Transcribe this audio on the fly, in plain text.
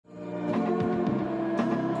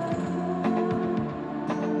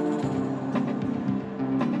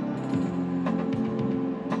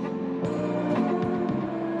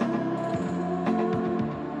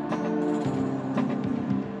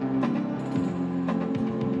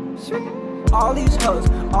All these hoes,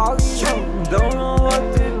 don't know what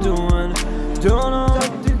they're doing, don't know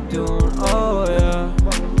what they're doing, oh yeah.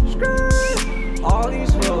 All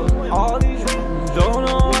these hoes, don't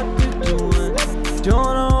know what they're doing,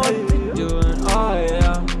 don't know what they're doing, oh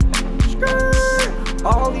yeah.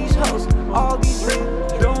 All these hoes,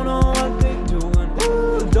 don't know what they're doing,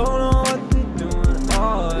 don't know what they're doing,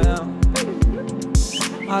 oh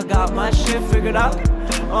yeah. I got my shit figured out,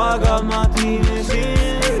 I got my penis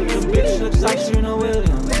in. Your bitch looks like Serena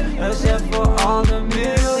Williams, except for all the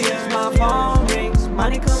millions. My phone rings,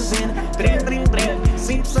 money comes in, dring, dring, dring.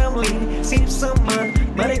 Seems some lean, seems some money.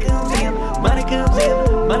 Money comes in, money comes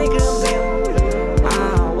in, money comes in.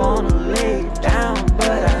 I wanna lay down,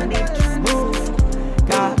 but I need to move.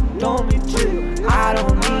 God told me to, I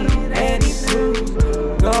don't need any proof.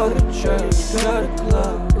 Go to church, go to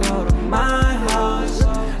club, go to my house.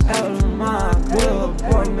 After my girl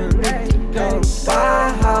appointment, go to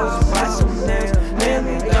Bauhaus, buy some nails, lay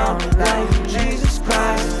me down like Jesus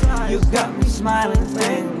Christ. You got me smiling,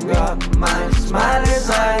 thank God, my smiler's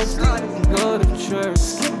eyes. Go to church,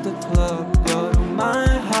 skip the club, go to my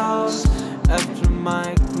house. After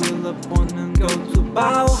my grill appointment, go to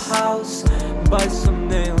Bauhaus, buy some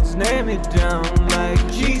nails, nail me down like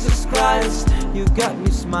Jesus Christ. You got me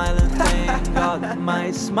smiling, thank God,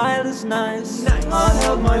 my smile is nice. I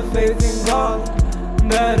have my faith in God,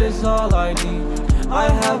 that is all I need. I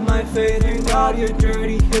have my faith in God. You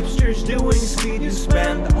dirty hipsters doing speed, you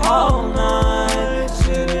spend all night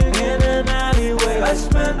sitting in an alleyway. I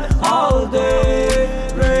spend all day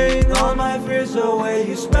praying all my fears away.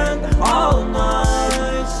 You spend all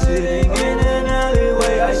night sitting in an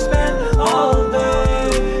alleyway. I spend all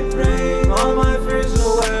day praying all my fears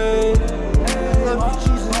away. I love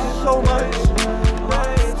you, Jesus, so much.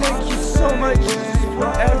 Thank you so much, Jesus, for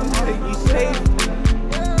everything. You saved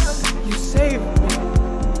me. You saved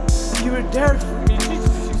me. You were there for me,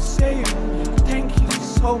 Jesus. You saved me. Thank you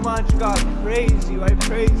so much, God. Praise you. I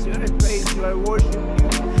praise you. I praise you. I worship you.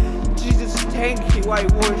 Jesus, thank you. I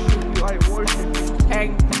worship you. I worship you.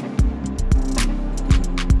 Thank you.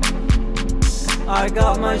 I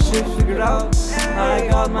got my shit figured out, I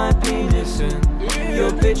got my penis in.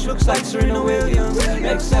 Your bitch looks like Serena Williams,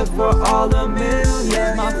 except for all the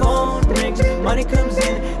millions. My phone rings, money comes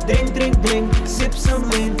in, dring, dring, dring. Sip some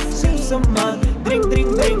lean, sip some mud, dring,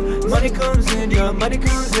 dring, dring. Money comes in, yeah, money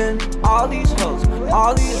comes in. All these hoes,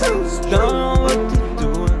 don't know what they're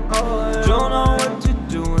doing, don't know what they're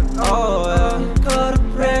doing, oh yeah. Gotta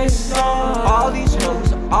praise God. All these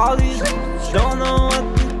hoes, don't know what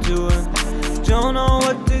they're doing, don't know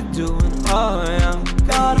what they're doing, oh yeah.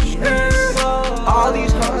 Gotta praise God. All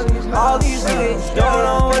these hoes, don't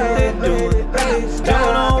know what they're doing,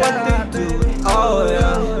 don't know what they're doing, oh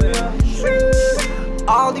yeah.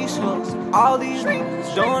 All these hoes,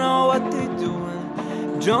 don't know what they're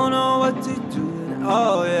doing, don't know what they're doing,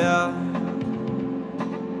 oh yeah.